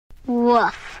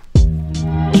Woof.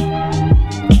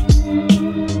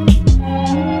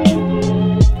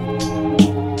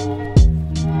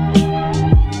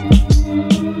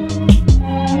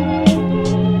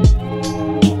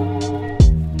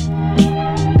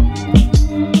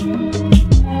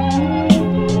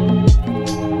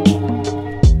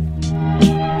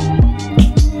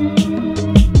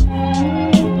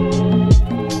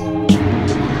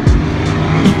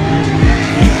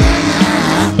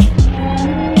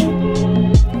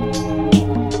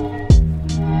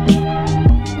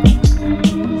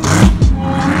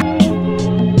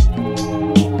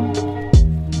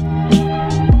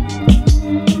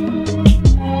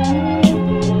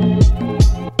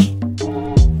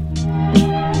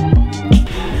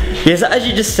 Yes, as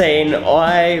you just seen,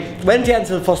 I went down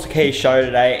to the Foster Keys show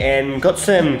today and got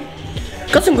some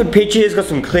good pictures, got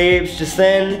some clips just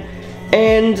then,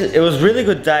 and it was a really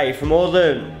good day. From all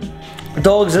the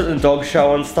dogs at the dog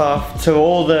show and stuff to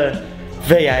all the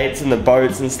V8s and the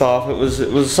boats and stuff, it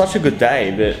was such a good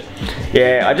day. But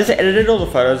yeah, I just edited all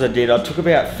the photos I did. I took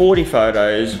about 40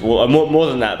 photos, well more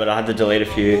than that, but I had to delete a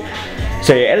few.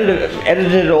 So yeah,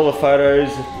 edited all the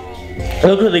photos. It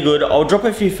looked really good. I'll drop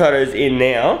a few photos in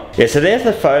now. Yeah, so there's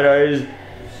the photos.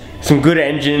 Some good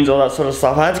engines, all that sort of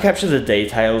stuff. I had to capture the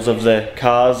details of the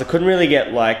cars. I couldn't really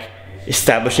get like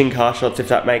establishing car shots, if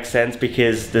that makes sense,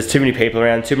 because there's too many people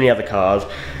around, too many other cars,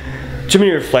 too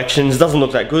many reflections. It doesn't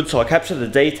look that good, so I capture the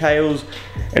details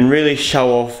and really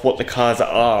show off what the cars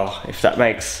are, if that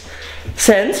makes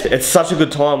sense. It's such a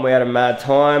good time. We had a mad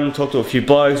time. Talked to a few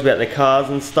blokes about their cars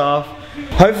and stuff.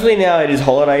 Hopefully now it is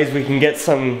holidays, we can get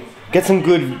some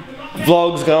good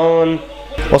vlogs going,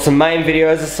 or some main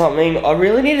videos or something. I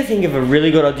really need to think of a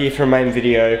really good idea for a main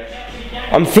video.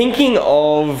 I'm thinking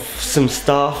of some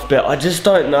stuff, but I just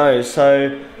don't know,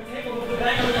 so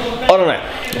I don't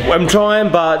know. I'm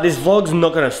trying, but this vlog's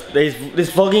not gonna,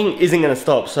 this vlogging isn't gonna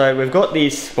stop, so we've got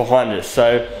this behind us.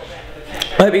 So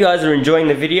I hope you guys are enjoying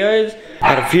the videos. I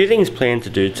had a few things planned to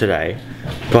do today,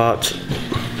 but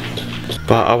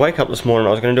I wake up this morning,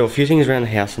 I was gonna do a few things around the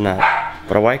house and that.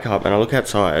 But I wake up and I look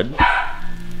outside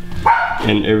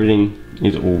and everything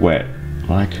is all wet.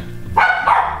 Like,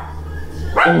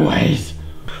 always.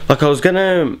 Like I was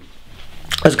gonna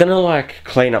like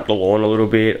clean up the lawn a little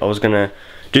bit. I was gonna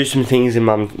do some things in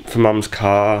for mum's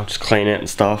car, just clean it and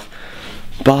stuff.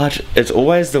 But it's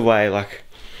always the way, like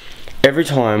every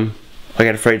time I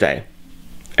get a free day,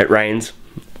 it rains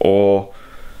or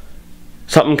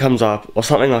something comes up or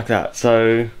something like that.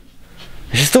 So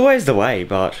it's just always the way,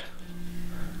 but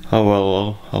oh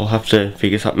well, I'll have to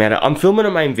figure something out. I'm filming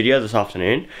a main video this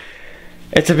afternoon.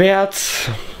 It's about,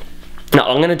 no,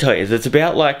 I'm gonna tell you, it's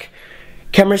about like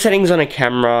camera settings on a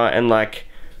camera and like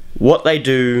what they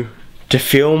do to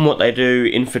film, what they do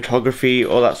in photography,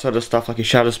 all that sort of stuff, like your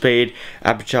shutter speed,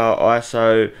 aperture,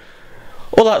 ISO,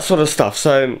 all that sort of stuff.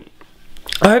 So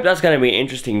I hope that's gonna be an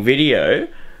interesting video.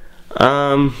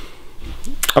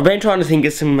 I've been trying to think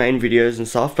of some main videos and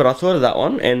stuff, but I thought of that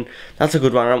one, and that's a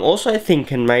good one. I'm also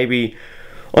thinking maybe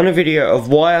on a video of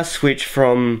why I switched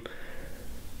from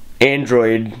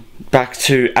Android back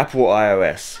to Apple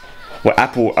iOS. Well,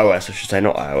 Apple OS, I should say,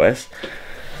 not iOS.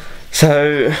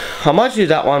 So I might do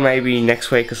that one maybe next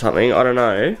week or something, I don't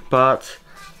know, but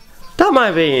that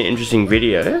might be an interesting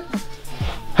video.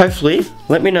 Hopefully,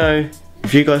 let me know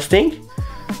if you guys think.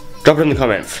 Drop it in the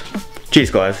comments.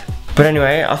 Cheers, guys. But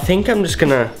anyway, I think I'm just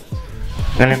gonna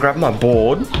grab my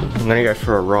board. I'm gonna go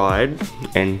for a ride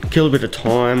and kill a bit of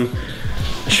time.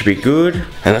 It should be good.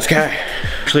 And let's go.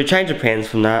 Actually, change of plans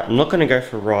from that. I'm not gonna go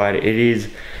for a ride. It is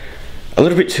a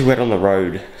little bit too wet on the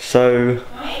road. So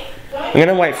I'm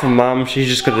gonna wait for mum. She's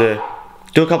just gonna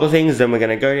do a couple of things. Then we're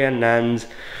gonna go down Nan's,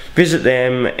 visit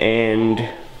them, and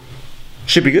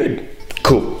should be good.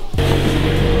 Cool.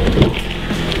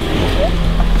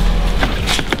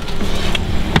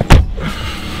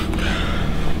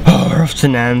 Off to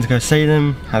Nan's, go see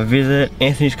them, have a visit.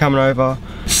 Anthony's coming over,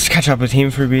 just catch up with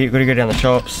him for a bit. Gotta go down the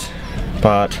shops,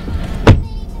 but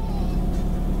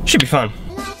should be fun.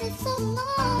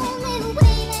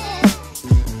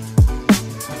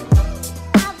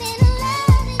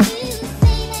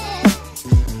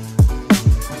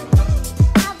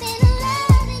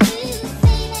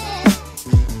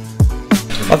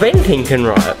 I've been thinking,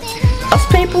 right,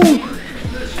 us people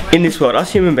in this world,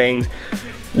 us human beings,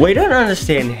 we don't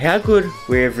understand how good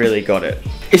we've really got it.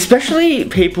 Especially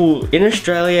people in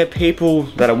Australia, people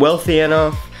that are wealthy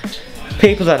enough,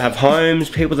 people that have homes,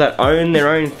 people that own their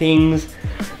own things.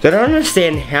 They don't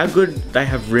understand how good they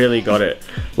have really got it.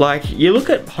 Like, you look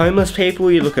at homeless people,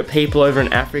 you look at people over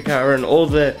in Africa or in all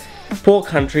the poor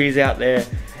countries out there,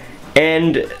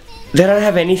 and they don't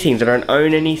have anything, they don't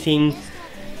own anything.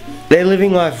 They're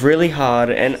living life really hard,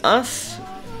 and us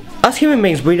human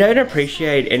beings, we don't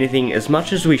appreciate anything as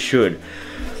much as we should.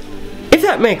 If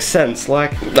that makes sense,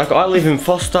 like I live in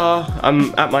Foster,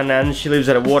 I'm at my nan's, she lives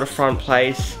at a waterfront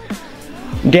place.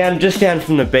 Just down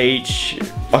from the beach,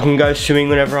 I can go swimming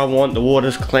whenever I want, the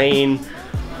water's clean.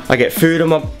 I get food on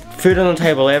the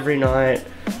table every night.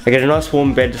 I get a nice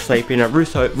warm bed to sleep in, a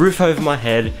roof over my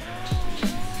head.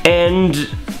 And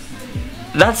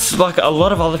that's like a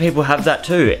lot of other people have that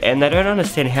too, and they don't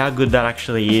understand how good that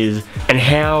actually is and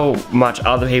how much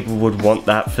other people would want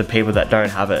that for people that don't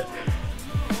have it.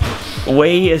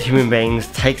 We as human beings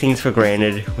take things for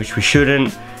granted, which we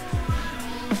shouldn't.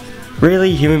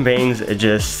 Really, human beings are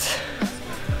just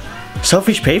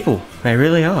selfish people. They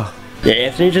really are. Yeah,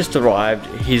 Anthony just arrived.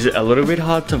 He's a little bit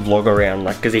hard to vlog around,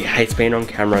 like, because he hates being on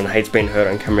camera and hates being heard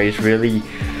on camera. He's really,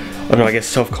 I don't know, I guess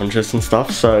self-conscious and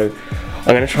stuff, so I'm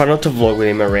going to try not to vlog with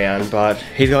him around, but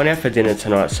he's going out for dinner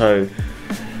tonight, so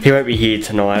he won't be here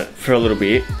tonight for a little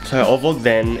bit. So I'll vlog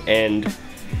then, and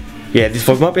yeah, this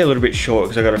vlog might be a little bit short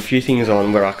because I've got a few things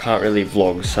on where I can't really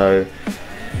vlog, so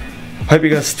hope you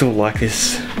guys still like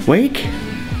this week,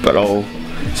 but I'll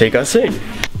see you guys soon.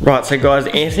 Right, so guys,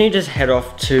 Anthony just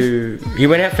he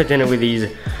went out for dinner with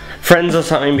his friends or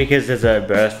something because there's a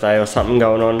birthday or something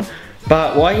going on.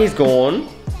 But while he's gone,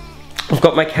 I've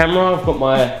got my camera, I've got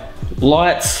my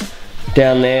lights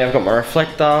down there, I've got my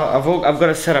reflector, I've got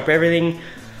to set up everything.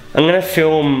 I'm going to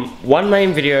film one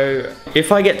main video.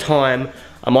 If I get time,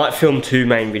 I might film 2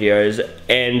 main videos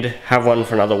and have one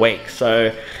for another week.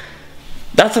 So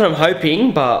that's what I'm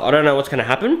hoping, but I don't know what's going to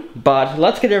happen. But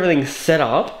let's get everything set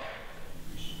up,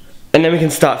 and then we can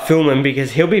start filming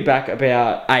because he'll be back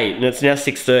about 8 and it's now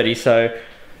 6:30, so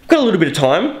I've got a little bit of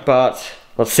time, but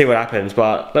let's see what happens.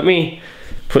 But let me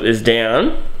put this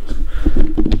down.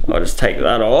 I'll just take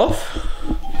that off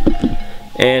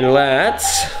and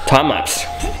let's time lapse.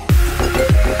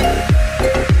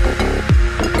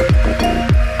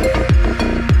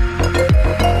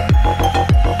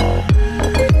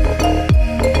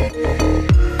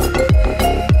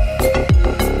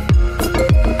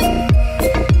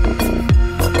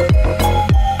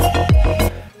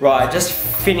 Right, I just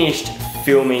finished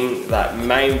filming that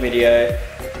main video.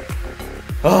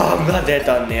 Oh, I'm glad they're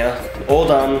done now. All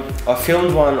done. I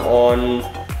filmed one on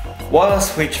why I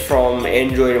switched from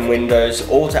Android and Windows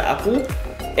all to Apple,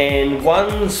 and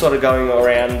one sort of going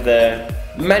around the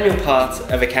manual parts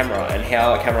of a camera and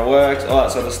how a camera works, all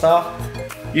that sort of stuff.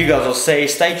 You guys will see.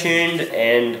 Stay tuned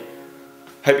and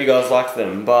hope you guys like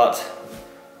them. But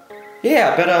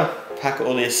yeah, I better pack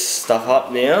all this stuff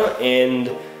up now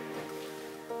and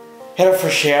head up for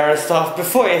a shower and stuff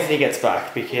before Anthony gets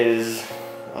back, because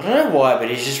I don't know why, but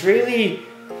he's just really,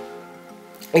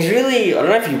 I don't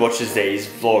know if he watches these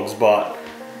vlogs, but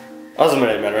it doesn't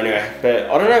really matter anyway, but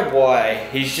I don't know why,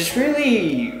 he's just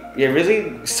really, yeah,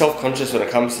 really self-conscious when it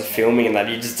comes to filming and that.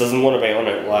 He just doesn't want to be on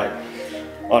it, like,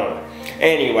 I don't know.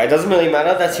 Anyway, it doesn't really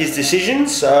matter, that's his decision,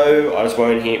 so I just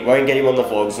won't get him on the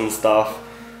vlogs and stuff.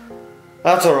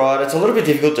 That's alright, it's a little bit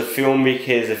difficult to film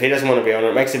because if he doesn't want to be on it,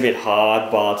 it makes it a bit hard,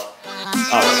 but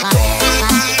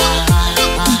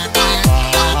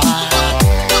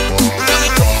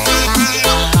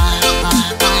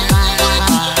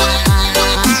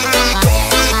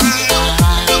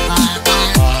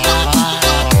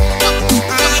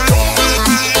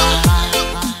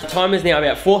the time is now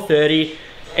about 4:30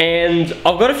 and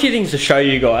I've got a few things to show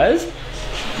you guys.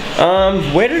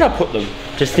 Where did I put them?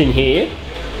 Just in here.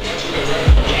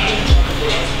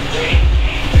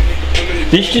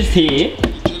 This just here,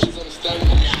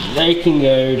 they can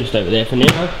go just over there for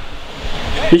now.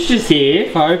 This just here,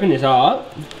 if I open this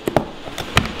up,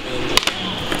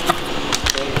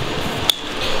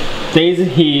 these are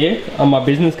here on my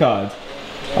business cards.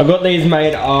 I got these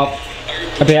made up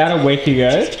about a week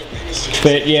ago,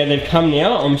 but yeah, they've come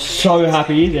now. I'm so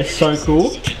happy, they're so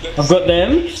cool. I've got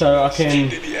them, so I can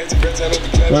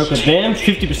work with them.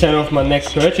 50% off my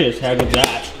next purchase, how good's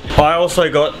that? I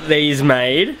also got these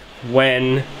made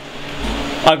when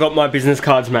I got my business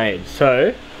cards made,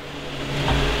 so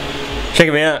check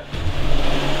them out.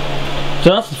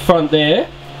 So that's the front there,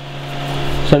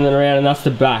 turn them around, and that's the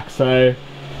back, so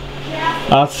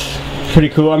that's pretty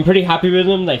cool. I'm pretty happy with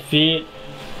them, they fit,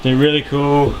 they're really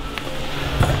cool.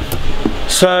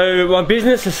 So my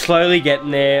business is slowly getting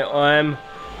there, I'm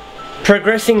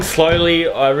progressing slowly.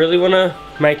 I really want to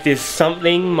make this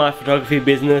something, my photography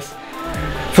business,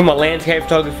 for my landscape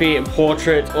photography and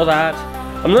portraits, all that.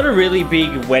 I'm not a really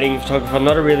big wedding photographer, I'm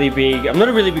not a really big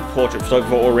portrait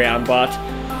photographer all around, but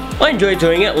I enjoy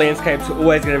doing it. Landscape's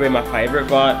always going to be my favourite,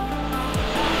 but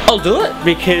I'll do it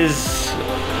because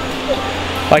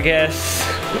I guess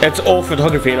it's all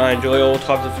photography and I enjoy all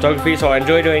types of photography, so I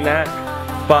enjoy doing that.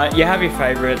 But you have your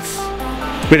favourites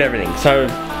with everything. So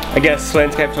I guess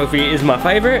landscape photography is my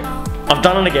favourite. I've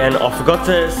done it again. I forgot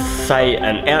to say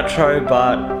an outro,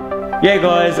 but yeah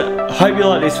guys, hope you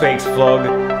like this week's vlog.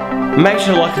 Make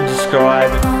sure to like and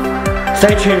subscribe.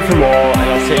 Stay tuned for more and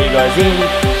I'll see you guys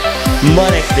in my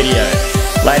next video.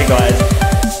 Later guys.